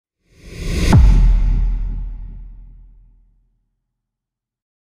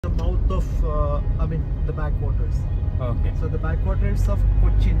mean the backwaters. Okay. So the backwaters of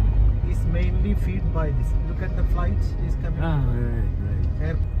Kochi is mainly fed by this. Look at the flight is coming. Right.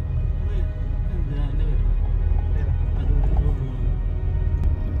 Air.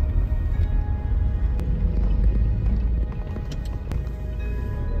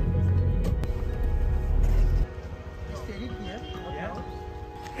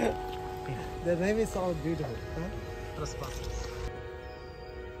 The name is so beautiful. Trespassers.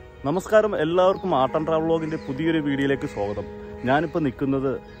 നമസ്കാരം, എല്ലാവർക്കും art and travel വ്ലോഗിൻ്റെ പുതിയൊരു വീഡിയോയിലേക്ക് സ്വാഗതം. ഞാനിപ്പോൾ നിൽക്കുന്നത്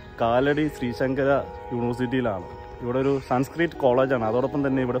കാലടി ശ്രീശങ്കര യൂണിവേഴ്സിറ്റിയിലാണ്. ഇവിടെ ഒരു സംസ്കൃത് കോളേജാണ്. അതോടൊപ്പം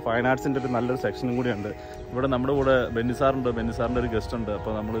തന്നെ ഇവിടെ ഫൈൻ ആർട്സിൻ്റെ ഒരു നല്ലൊരു സെക്ഷനും കൂടിയുണ്ട്. ഇവിടെ നമ്മുടെ കൂടെ ബെന്നിസാറിൻ്റെ ഒരു ഗസ്റ്റ് ഉണ്ട്.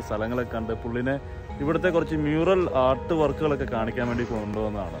 അപ്പോൾ നമ്മൾ സ്ഥലങ്ങളൊക്കെ കണ്ട് പുള്ളിനെ ഇവിടുത്തെ കുറച്ച് മ്യൂറൽ ആർട്ട് വർക്കുകളൊക്കെ കാണിക്കാൻ വേണ്ടി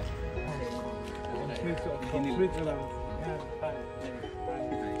കൊണ്ടുവന്നതാണ്.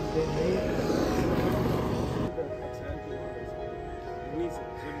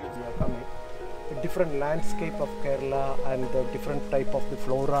 Different landscape of Kerala and the different type of the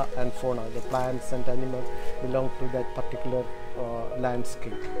flora and fauna, the plants and animals belong to that particular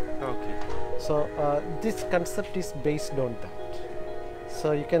landscape. Okay. So this concept is based on that. So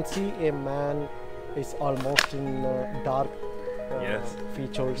you can see a man is almost in dark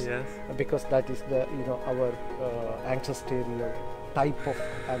features, because that is the our ancestral type of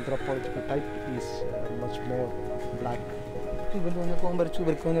anthropological type is much more black. ഇവർ തോന്നിയപ്പോൾ വരച്ചു,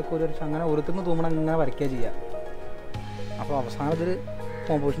 ഇവർക്ക് തോന്നിയപ്പോൾ ഒരു അങ്ങനെ ഓരോരുത്തർക്കും തോന്നണം അങ്ങനെ വരയ്ക്കുക ചെയ്യുക. അപ്പോൾ അവസാനം ഇതൊരു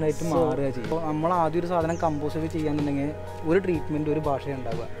കോമ്പോസിഷനായിട്ട് മാറുക ചെയ്യും. അപ്പോൾ നമ്മൾ ആദ്യം ഒരു സാധനം കമ്പോസ് ചെയ്ത് ചെയ്യാന്നുണ്ടെങ്കിൽ ഒരു ട്രീറ്റ്മെൻറ്റ് ഒരു ഭാഷ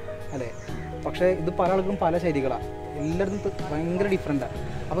ഉണ്ടാവുക അല്ലേ. പക്ഷേ ഇത് പല ആളുകളും പല ശൈലികളാണ്, എല്ലായിടത്തും ഭയങ്കര ഡിഫറെൻറ്റാണ്.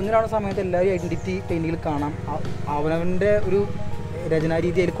 അപ്പോൾ ഇങ്ങനെയുള്ള സമയത്ത് എല്ലാവരും ഐഡൻറ്റിറ്റി പെയിൻറ്റിങ്ങിൽ കാണാം, അവനവൻ്റെ ഒരു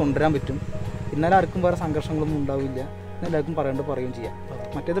രചനാരീതി അതിൽ കൊണ്ടുവരാൻ പറ്റും. എന്നാലും ആർക്കും വേറെ സംഘർഷങ്ങളൊന്നും ഉണ്ടാവില്ല, എല്ലാവർക്കും പറയുകയും ചെയ്യാം.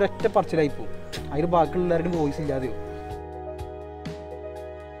 മറ്റേതൊരൊറ്റ പറച്ചിലായി പോകും, അതിൽ ബാക്കിയുള്ള എല്ലാവരുടെയും വോയിസ് ഇല്ലാതെയോ.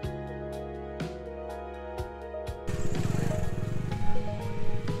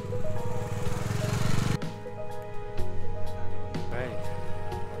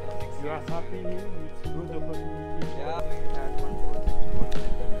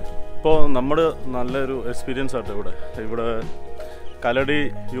 ഇപ്പോൾ നമ്മുടെ നല്ലൊരു എക്സ്പീരിയൻസ് ആട്ടോ ഇവിടെ കലടി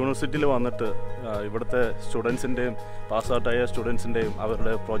യൂണിവേഴ്സിറ്റിയിൽ വന്നിട്ട് ഇവിടുത്തെ സ്റ്റുഡൻസിൻ്റെയും പാസ് ഔട്ടായ സ്റ്റുഡൻസിൻ്റെയും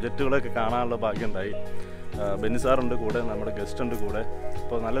അവരുടെ പ്രൊജക്റ്റുകളൊക്കെ കാണാനുള്ള ഭാഗ്യമുണ്ടായി. ബെന്നിസാറുണ്ട് കൂടെ, നമ്മുടെ ഗസ്റ്റ് ഉണ്ട് കൂടെ.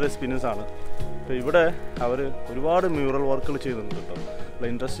 അപ്പോൾ നല്ലൊരു എക്സ്പീരിയൻസ് ആണ്. അപ്പോൾ ഇവിടെ അവർ ഒരുപാട് മ്യൂറൽ വർക്കുകൾ ചെയ്യുന്നുണ്ട് കേട്ടോ.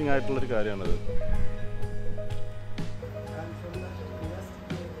 നല്ല ഇൻട്രസ്റ്റിംഗ് ആയിട്ടുള്ളൊരു കാര്യമാണത്.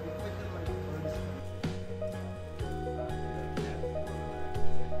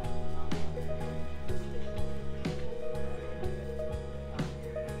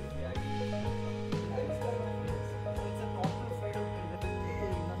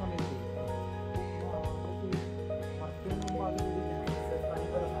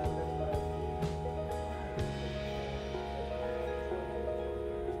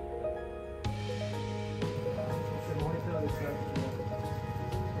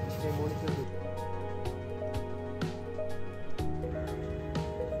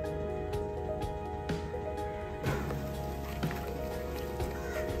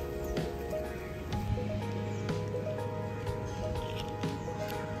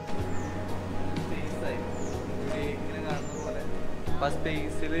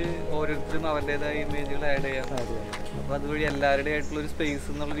 സ്പേസിൽ ഓരോരുത്തരും അവരുടേതായ ഇമേജുകൾ ആഡ് ചെയ്യാം. അപ്പോൾ അതുവഴി എല്ലാവരുടെയും ആയിട്ടുള്ള ഒരു സ്പേസ്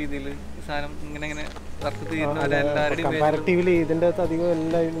എന്നുള്ള രീതിയിൽ സാധനം ഇങ്ങനെ വർക്ക് ചെയ്യുന്ന എല്ലാവരുടെയും ഇതിൻ്റെ അധികം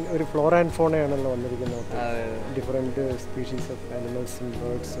എല്ലാം ഒരു ഫ്ലോറ ആൻഡ് ഫോണയാണല്ലോ വന്നിരിക്കുന്നത്. Different species of ആനിമൽസും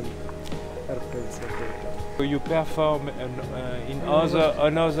ബേർഡ്സും reptiles. So you perform in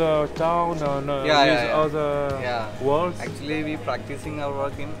another town or other worlds? Actually, we practicing our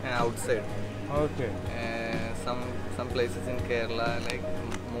work in outside. Okay. Some places in Kerala, like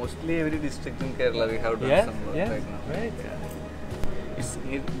mostly every district in Kerala, we have done some work right now. Right. It's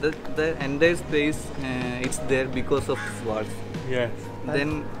the entire space. It's there because of this walls. Yes.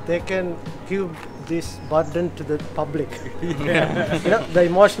 Then they can give this burden to the public. The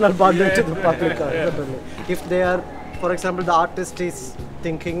emotional burden to the public. If they are, for example, the artist is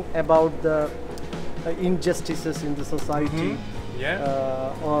thinking about the injustices in the society,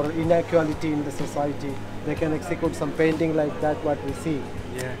 or inequality in the society, they can execute some painting like that what we see.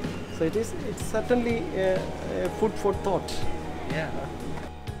 So it's certainly a food for thought.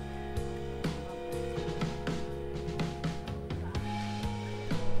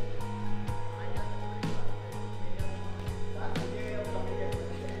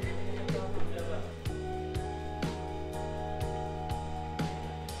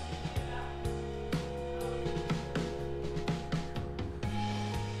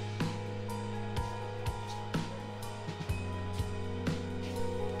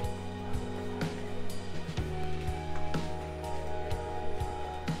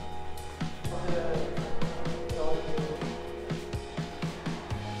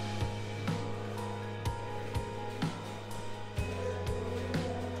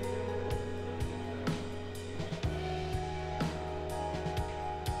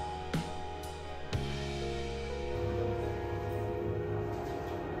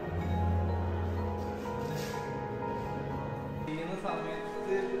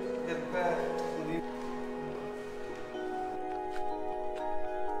 സമയത്ത്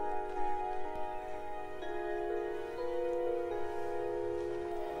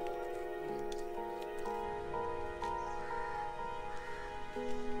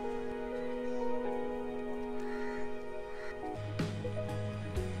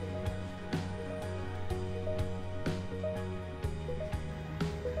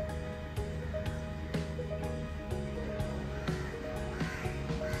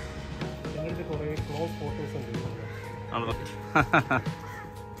ചിലപ്പോൾ കുറേ close photos ഉണ്ട്.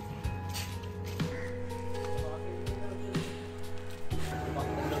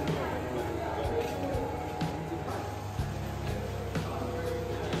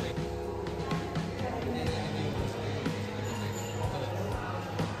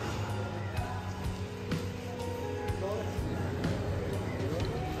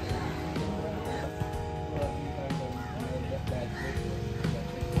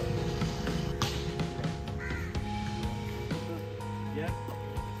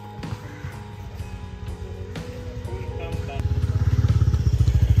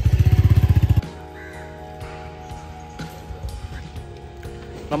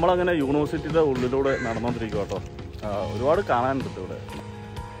 നമ്മളങ്ങനെ യൂണിവേഴ്സിറ്റിയുടെ ഉള്ളിലൂടെ നടന്നുകൊണ്ടിരിക്കുക കേട്ടോ. ഒരുപാട് കാണാനുണ്ട് ഇവിടെ.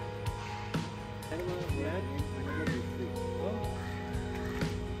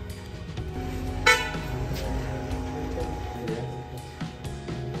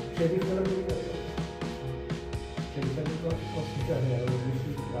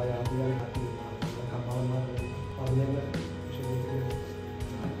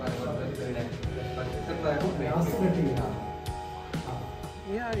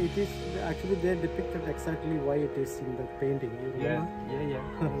 Yeah, it is actually they depicted exactly why it is in the painting. You remember? Yeah.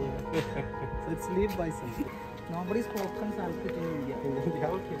 So it's lived by something. Nobody spoken Sanskrit in India.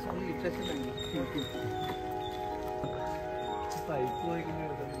 Okay. It's only literature language.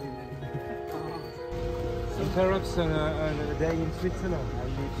 Interrupts they're in Switzerland. I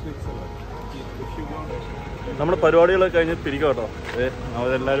live Switzerland. If you want. നമ്മുടെ പരിപാടികളൊക്കെ കഴിഞ്ഞ് പിരിക്കാം കേട്ടോ.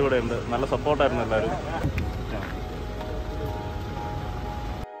 അവരെല്ലാവരും കൂടെ ഉണ്ട്. നല്ല സപ്പോർട്ടായിരുന്നു എല്ലാവരും.